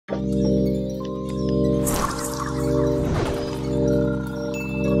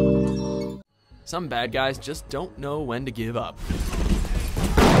Some bad guys just don't know when to give up.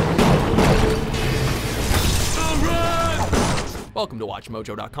 Welcome to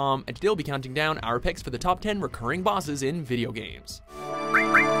WatchMojo.com, and today we'll be counting down our picks for the top 10 recurring bosses in video games.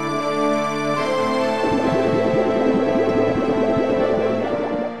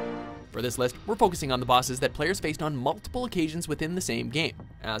 For this list, we're focusing on the bosses that players faced on multiple occasions within the same game,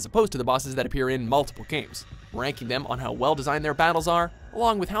 as opposed to the bosses that appear in multiple games, ranking them on how well designed their battles are,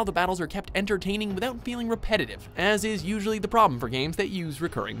 along with how the battles are kept entertaining without feeling repetitive, as is usually the problem for games that use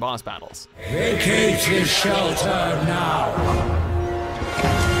recurring boss battles. Vacate your shelter now!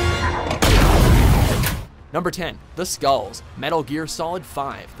 Number 10, The Skulls, Metal Gear Solid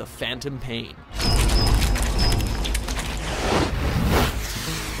 5, The Phantom Pain.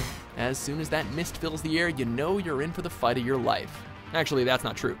 As soon as that mist fills the air, you know you're in for the fight of your life. Actually, that's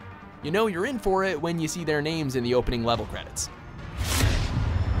not true. You know you're in for it when you see their names in the opening level credits.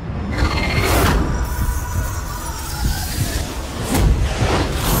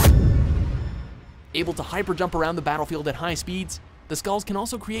 Able to hyper jump around the battlefield at high speeds, the Skulls can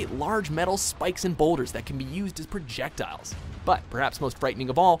also create large metal spikes and boulders that can be used as projectiles. But perhaps most frightening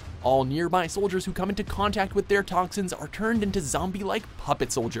of all nearby soldiers who come into contact with their toxins are turned into zombie-like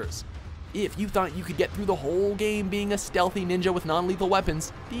puppet soldiers. If you thought you could get through the whole game being a stealthy ninja with non-lethal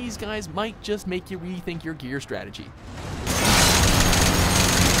weapons, these guys might just make you rethink your gear strategy.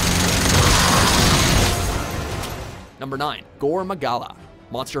 Number 9, Gore Magala,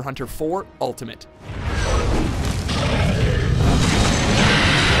 Monster Hunter 4 Ultimate.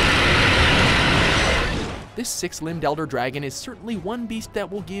 This six-limbed elder dragon is certainly one beast that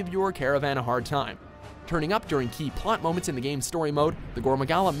will give your caravan a hard time. Turning up during key plot moments in the game's story mode, the Gore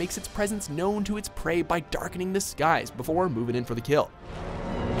Magala makes its presence known to its prey by darkening the skies before moving in for the kill.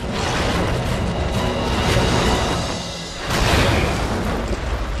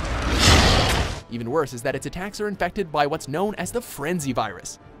 Even worse is that its attacks are infected by what's known as the Frenzy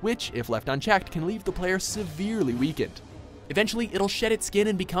Virus, which, if left unchecked, can leave the player severely weakened. Eventually, it'll shed its skin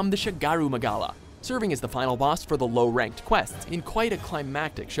and become the Shagaru Magala, serving as the final boss for the low-ranked quests in quite a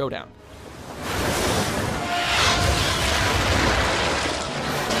climactic showdown.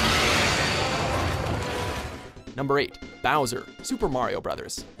 Number 8, Bowser, Super Mario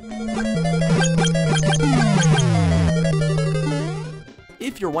Bros.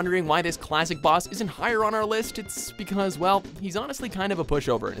 If you're wondering why this classic boss isn't higher on our list, it's because, well, he's honestly kind of a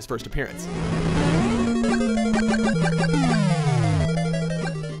pushover in his first appearance.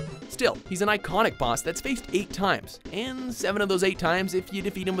 Still, he's an iconic boss that's faced 8 times, and 7 of those 8 times, if you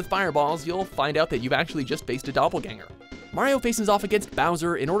defeat him with fireballs, you'll find out that you've actually just faced a doppelganger. Mario faces off against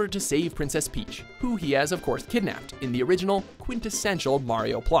Bowser in order to save Princess Peach, who he has of course kidnapped in the original, quintessential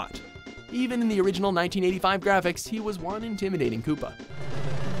Mario plot. Even in the original 1985 graphics, he was one intimidating Koopa.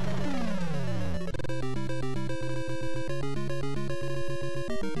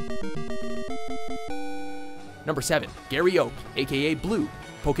 Number 7, Gary Oak, aka Blue,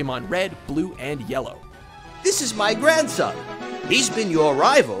 Pokemon Red, Blue, and Yellow. This is my grandson. He's been your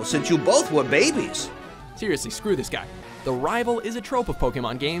rival since you both were babies. Seriously, screw this guy. The rival is a trope of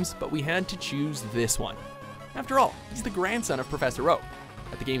Pokemon games, but we had to choose this one. After all, he's the grandson of Professor Oak.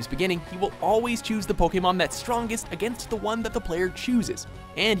 At the game's beginning, he will always choose the Pokemon that's strongest against the one that the player chooses,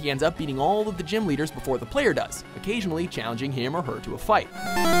 and he ends up beating all of the gym leaders before the player does, occasionally challenging him or her to a fight.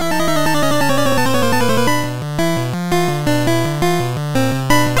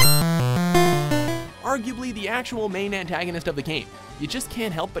 Arguably the actual main antagonist of the game. You just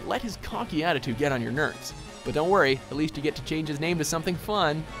can't help but let his cocky attitude get on your nerves. But don't worry, at least you get to change his name to something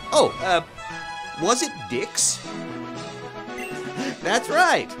fun. Oh, was it Dix? That's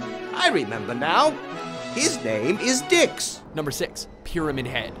right. I remember now. His name is Dix. Number 6, Pyramid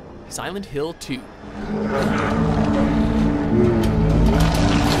Head, Silent Hill 2.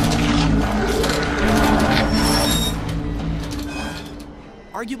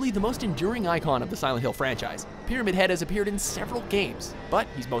 Arguably the most enduring icon of the Silent Hill franchise, Pyramid Head has appeared in several games, but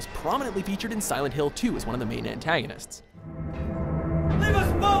he's most prominently featured in Silent Hill 2 as one of the main antagonists. Leave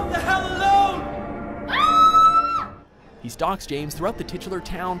us both the hell alone! He stalks James throughout the titular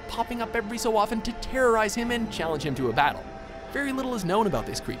town, popping up every so often to terrorize him and challenge him to a battle. Very little is known about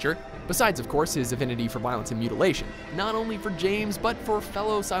this creature, besides of course his affinity for violence and mutilation, not only for James, but for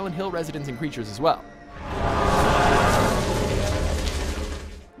fellow Silent Hill residents and creatures as well.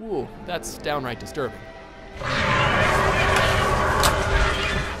 Ooh, that's downright disturbing.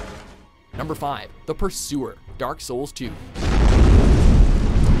 Number 5, The Pursuer, Dark Souls 2.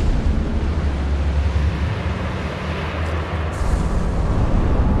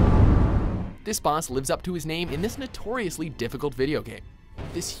 This boss lives up to his name in this notoriously difficult video game.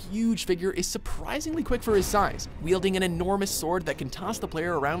 This huge figure is surprisingly quick for his size, wielding an enormous sword that can toss the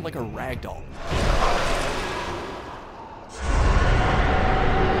player around like a rag doll.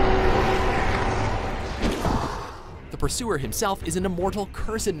 The Pursuer himself is an immortal,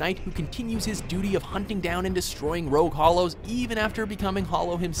 cursed knight who continues his duty of hunting down and destroying rogue hollows even after becoming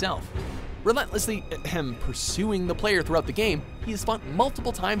hollow himself. Relentlessly pursuing the player throughout the game, he is spun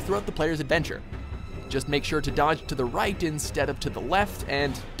multiple times throughout the player's adventure. Just make sure to dodge to the right instead of to the left,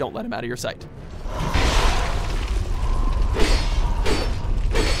 and don't let him out of your sight.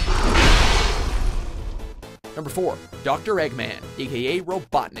 Number 4, Dr. Eggman, aka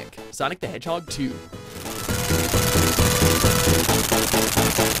Robotnik, Sonic the Hedgehog 2.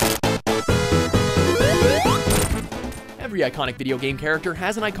 Every iconic video game character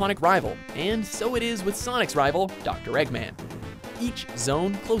has an iconic rival, and so it is with Sonic's rival, Dr. Eggman. Each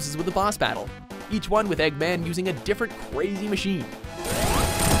zone closes with a boss battle, each one with Eggman using a different crazy machine.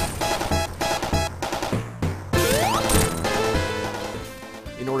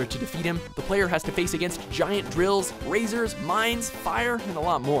 In order to defeat him, the player has to face against giant drills, razors, mines, fire, and a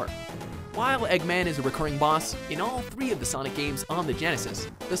lot more. While Eggman is a recurring boss in all 3 of the Sonic games on the Genesis,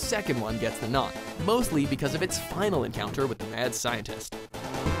 the second one gets the nod, mostly because of its final encounter with the mad scientist.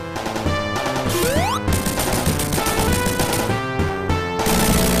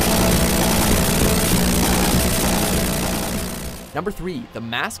 Number 3, the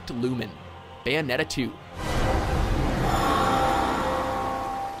Masked Lumen, Bayonetta 2.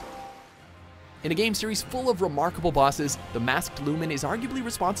 In a game series full of remarkable bosses, the Masked Lumen is arguably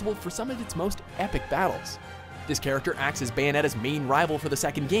responsible for some of its most epic battles. This character acts as Bayonetta's main rival for the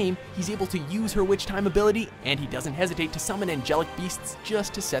second game, he's able to use her Witch Time ability, and he doesn't hesitate to summon angelic beasts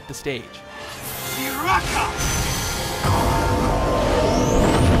just to set the stage.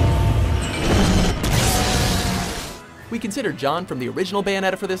 We considered John from the original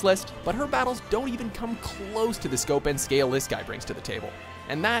Bayonetta for this list, but her battles don't even come close to the scope and scale this guy brings to the table.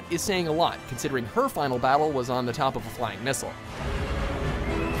 And that is saying a lot, considering her final battle was on the top of a flying missile.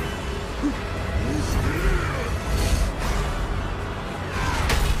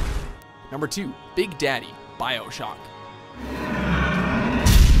 Number 2, Big Daddy, Bioshock.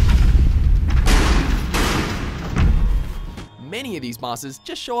 Many of these bosses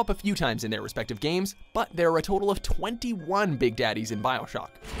just show up a few times in their respective games, but there are a total of 21 Big Daddies in Bioshock.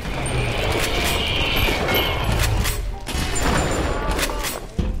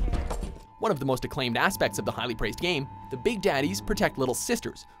 One of the most acclaimed aspects of the highly praised game, the Big Daddies protect little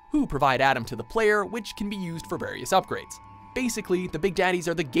sisters, who provide Adam to the player, which can be used for various upgrades. Basically, the Big Daddies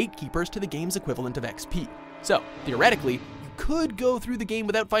are the gatekeepers to the game's equivalent of XP. So, theoretically, you could go through the game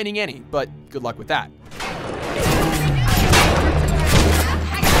without fighting any, but good luck with that.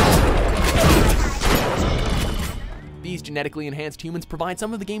 These genetically enhanced humans provide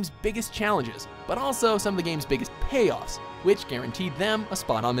some of the game's biggest challenges, but also some of the game's biggest payoffs, which guaranteed them a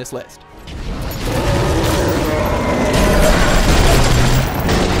spot on this list.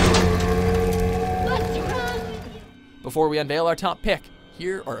 Before we unveil our top pick,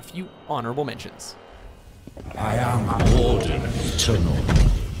 here are a few honorable mentions. I am a warden eternal.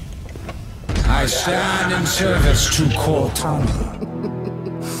 I stand in service to Cortana.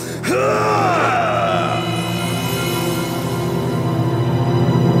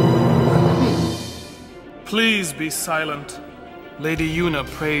 Please be silent. Lady Yuna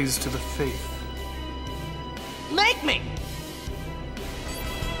prays to the faith. Make me!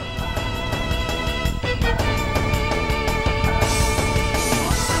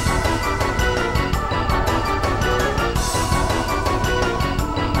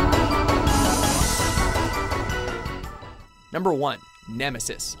 Number 1,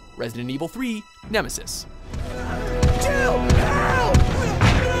 Nemesis, Resident Evil 3, Nemesis. Jill, help!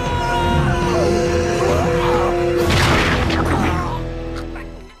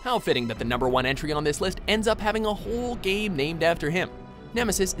 How fitting that the number 1 entry on this list ends up having a whole game named after him.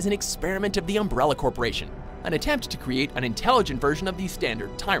 Nemesis is an experiment of the Umbrella Corporation, an attempt to create an intelligent version of the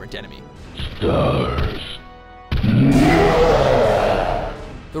standard tyrant enemy. Stars.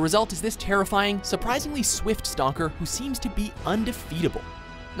 The result is this terrifying, surprisingly swift stalker who seems to be undefeatable.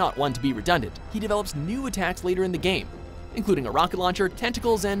 Not one to be redundant, he develops new attacks later in the game, including a rocket launcher,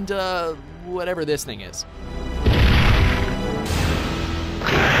 tentacles, and whatever this thing is.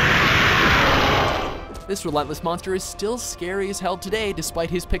 This relentless monster is still scary as hell today despite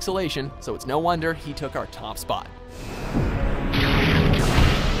his pixelation, so it's no wonder he took our top spot.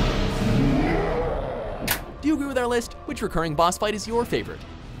 Do you agree with our list? Which recurring boss fight is your favorite?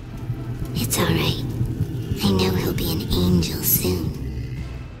 It's alright. I know he'll be an angel soon.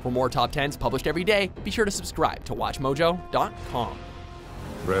 For more top 10s published every day, be sure to subscribe to WatchMojo.com.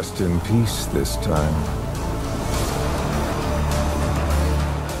 Rest in peace this time.